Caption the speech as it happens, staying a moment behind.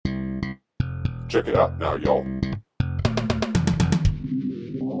Check it out now, y'all.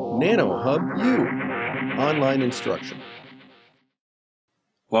 nanoHUB-U, online instruction.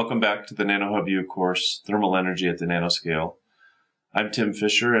 Welcome back to the nanoHUB-U course, Thermal Energy at the Nanoscale. I'm Tim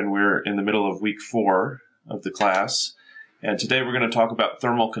Fisher, and we're in the middle of week 4 of the class. And today we're going to talk about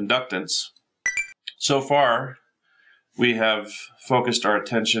thermal conductance. So far, we have focused our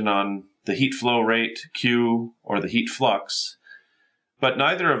attention on the heat flow rate, Q, or the heat flux. But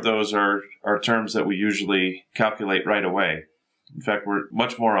neither of those are terms that we usually calculate right away. In fact,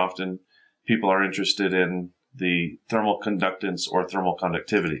 much more often, people are interested in the thermal conductance or thermal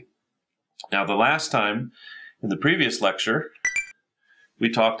conductivity. Now, the last time, in the previous lecture, we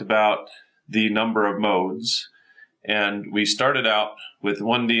talked about the number of modes, and we started out with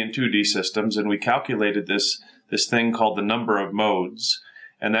 1D and 2D systems, and we calculated this thing called the number of modes,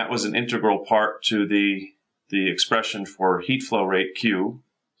 and that was an integral part to the expression for heat flow rate, Q,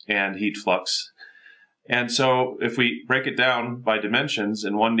 and heat flux. And so if we break it down by dimensions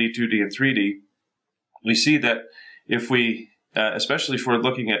in 1D, 2D, and 3D, we see that if we, especially if we're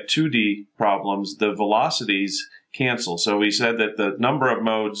looking at 2D problems, the velocities cancel. So we said that the number of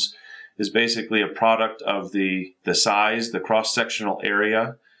modes is basically a product of the size, the cross-sectional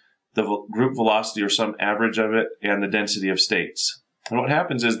area, the group velocity or some average of it, and the density of states. And what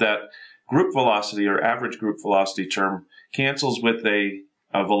happens is that group velocity or average group velocity term cancels with a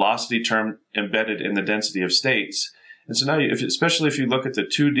velocity term embedded in the density of states. And so now, especially if you look at the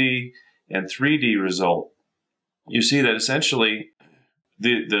 2D and 3D result, you see that essentially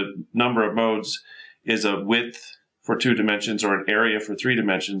the number of modes is a width for 2 dimensions or an area for 3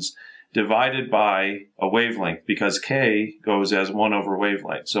 dimensions divided by a wavelength, because K goes as 1 over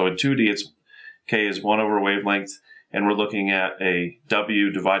wavelength. So in 2D, K is 1 over wavelength, and we're looking at a W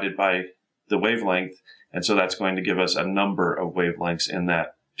divided by the wavelength, and so that's going to give us a number of wavelengths in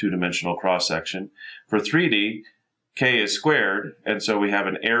that 2-dimensional cross-section. For 3D, K is squared, and so we have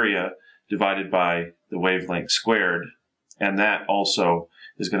an area divided by the wavelength squared, and that also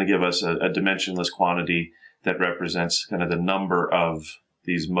is going to give us a dimensionless quantity that represents kind of the number of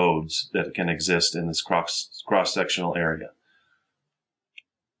these modes that can exist in this cross-sectional area.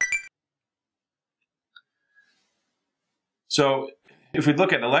 So if we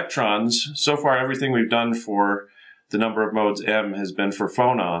look at electrons, so far everything we've done for the number of modes M has been for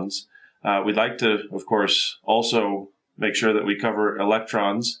phonons. We'd like to, of course, also make sure that we cover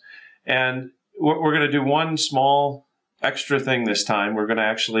electrons. And we're going to do one small extra thing this time. We're going to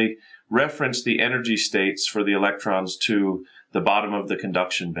actually reference the energy states for the electrons to the bottom of the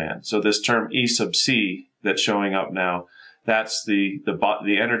conduction band. So this term E sub C that's showing up now, that's the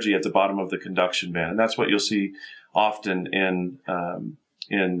energy at the bottom of the conduction band. And that's what you'll see often in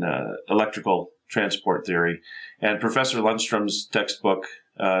electrical transport theory. And Professor Lundström's textbook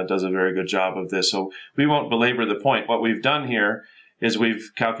does a very good job of this. So we won't belabor the point. What we've done here is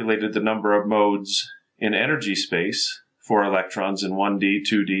we've calculated the number of modes in energy space for electrons in 1D,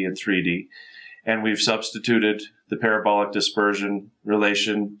 2D, and 3D. And we've substituted the parabolic dispersion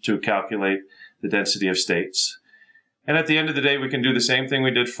relation to calculate the density of states. And at the end of the day, we can do the same thing we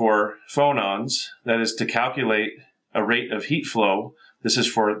did for phonons, that is to calculate a rate of heat flow. This is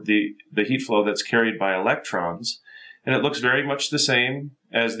for the heat flow that's carried by electrons. And it looks very much the same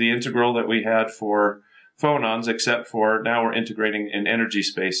as the integral that we had for phonons, except for now we're integrating in energy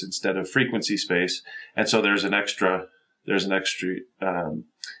space instead of frequency space. And so there's an extra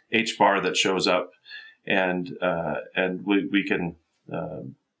H bar that shows up, and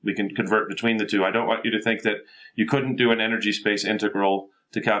we can convert between the two. I don't want you to think that you couldn't do an energy space integral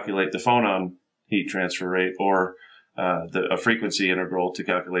to calculate the phonon heat transfer rate, or a frequency integral to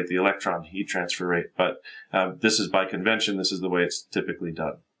calculate the electron heat transfer rate. But this is by convention. This is the way it's typically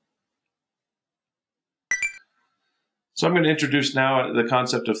done. So I'm going to introduce now the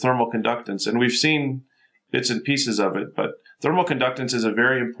concept of thermal conductance, and we've seen bits and pieces of it, but thermal conductance is a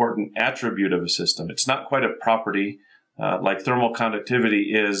very important attribute of a system. It's not quite a property like thermal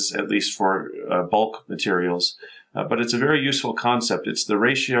conductivity is, at least for bulk materials, but it's a very useful concept. It's the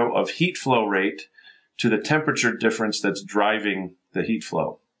ratio of heat flow rate to the temperature difference that's driving the heat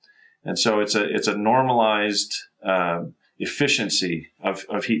flow. And so it's a normalized efficiency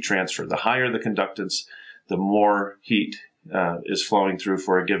of heat transfer. The higher the conductance, the more heat is flowing through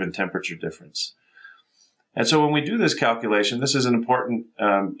for a given temperature difference. And so when we do this calculation, this is an important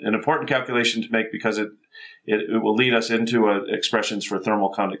calculation to make, because it will lead us into expressions for thermal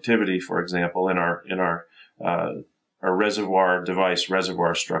conductivity, for example, in our reservoir device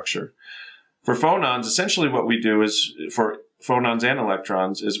reservoir structure. For phonons, essentially what we do is, for phonons and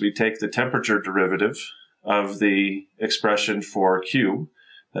electrons, is we take the temperature derivative of the expression for Q,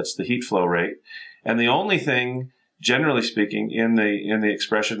 That's the heat flow rate. And the only thing, generally speaking, in the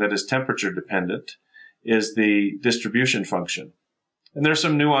expression that is temperature dependent is the distribution function. And there are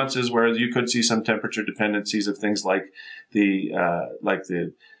some nuances where you could see some temperature dependencies of things like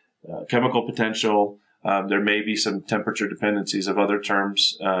the chemical potential. There may be some temperature dependencies of other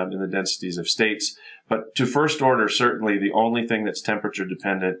terms in the densities of states. But to first order, certainly the only thing that's temperature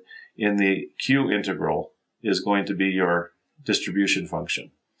dependent in the Q integral is going to be your distribution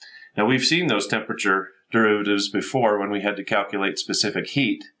function. Now, we've seen those temperature derivatives before when we had to calculate specific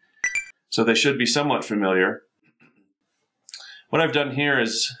heat, so they should be somewhat familiar. What I've done here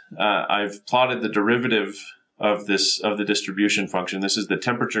is I've plotted the derivative of the distribution function. This is the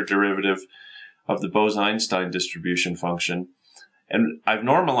temperature derivative of the Bose-Einstein distribution function, and I've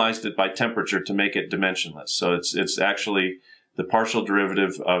normalized it by temperature to make it dimensionless. So it's actually the partial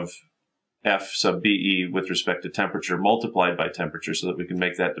derivative of F sub BE with respect to temperature multiplied by temperature so that we can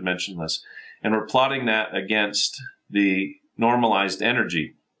make that dimensionless. And we're plotting that against the normalized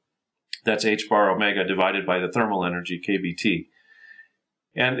energy. That's h bar omega divided by the thermal energy, kBT.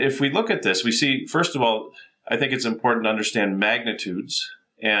 And if we look at this, we see, first of all, I think it's important to understand magnitudes.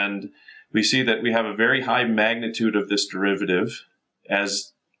 And we see that we have a very high magnitude of this derivative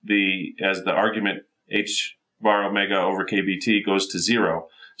as the argument h bar omega over kBT goes to 0.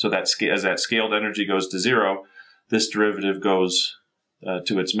 So that as that scaled energy goes to 0, this derivative goes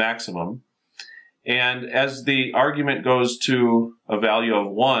to its maximum. And as the argument goes to a value of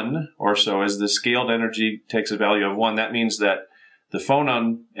 1 or so, as the scaled energy takes a value of 1, that means that the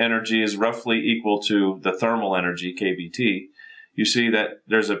phonon energy is roughly equal to the thermal energy, kBT. You see that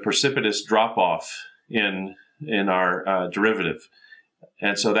there's a precipitous drop-off in our derivative.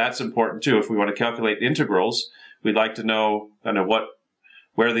 And so that's important too. If we want to calculate integrals, we'd like to know kind of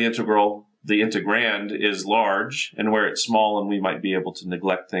where the integrand is large and where it's small, and we might be able to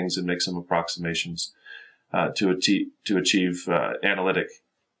neglect things and make some approximations to achieve analytic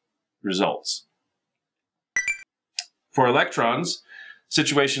results. For electrons,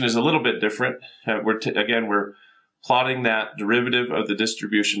 situation is a little bit different. We're plotting that derivative of the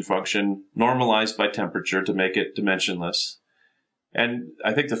distribution function normalized by temperature to make it dimensionless. And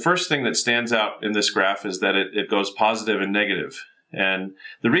I think the first thing that stands out in this graph is that it goes positive and negative. And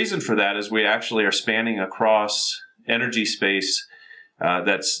the reason for that is we actually are spanning across energy space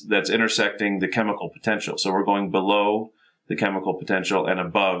that's intersecting the chemical potential. So we're going below the chemical potential and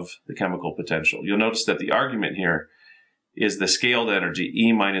above the chemical potential. You'll notice that the argument here is the scaled energy,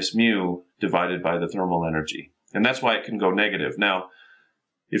 E minus mu, divided by the thermal energy. And that's why it can go negative. Now,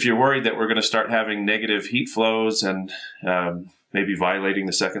 if you're worried that we're going to start having negative heat flows and maybe violating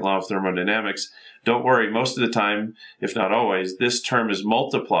the second law of thermodynamics, don't worry. Most of the time, if not always, this term is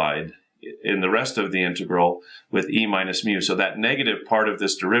multiplied in the rest of the integral with E minus mu. So that negative part of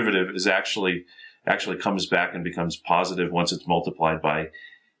this derivative is actually comes back and becomes positive once it's multiplied by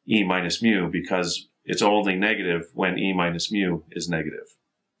E minus mu, because it's only negative when E minus mu is negative.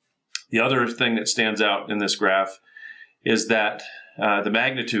 The other thing that stands out in this graph is that the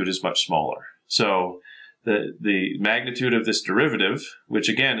magnitude is much smaller. So the magnitude of this derivative, which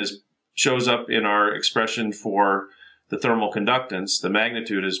again shows up in our expression for the thermal conductance, the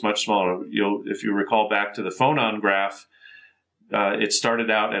magnitude is much smaller. If you recall back to the phonon graph, it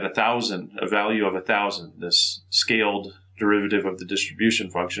started out at 1,000, a value of 1,000, this scaled derivative of the distribution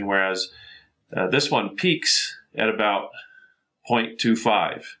function, whereas this one peaks at about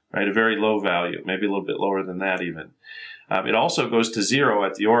 0.25, right? A very low value, maybe a little bit lower than that even. It also goes to 0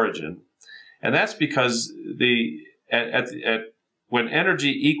 at the origin. And that's because when energy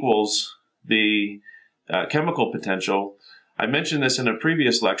equals the chemical potential, I mentioned this in a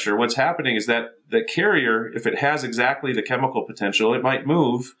previous lecture, what's happening is that the carrier, if it has exactly the chemical potential, it might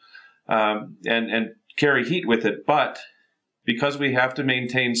move and carry heat with it. But because we have to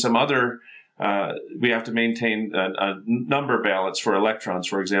maintain some other we have to maintain a number balance for electrons,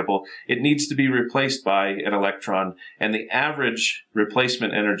 for example, it needs to be replaced by an electron, and the average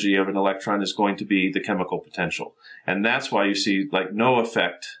replacement energy of an electron is going to be the chemical potential. And that's why you see like no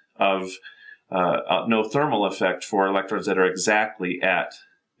effect of, no thermal effect for electrons that are exactly at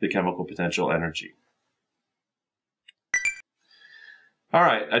the chemical potential energy. All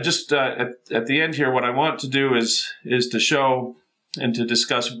right, I just, at the end here, what I want to do is to show and to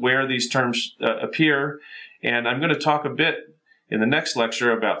discuss where these terms appear. And I'm going to talk a bit in the next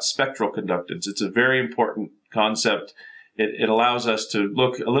lecture about spectral conductance. It's a very important concept. It allows us to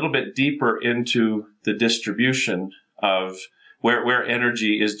look a little bit deeper into the distribution of where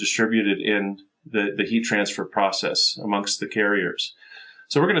energy is distributed in the heat transfer process amongst the carriers.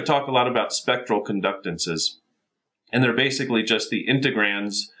 So we're going to talk a lot about spectral conductances. And they're basically just the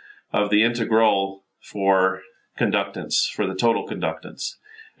integrands of the integral for conductance, for the total conductance.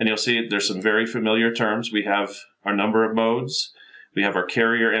 And you'll see there's some very familiar terms. We have our number of modes, we have our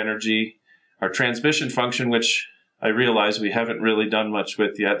carrier energy, our transmission function, which I realize we haven't really done much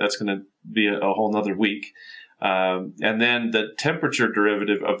with yet. That's going to be a whole nother week. And then the temperature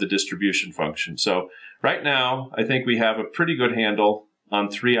derivative of the distribution function. So right now, I think we have a pretty good handle on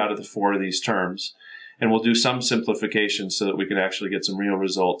 3 out of the 4 of these terms. And we'll do some simplification so that we can actually get some real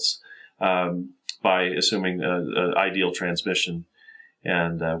results by assuming an ideal transmission.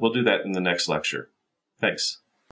 And we'll do that in the next lecture. Thanks.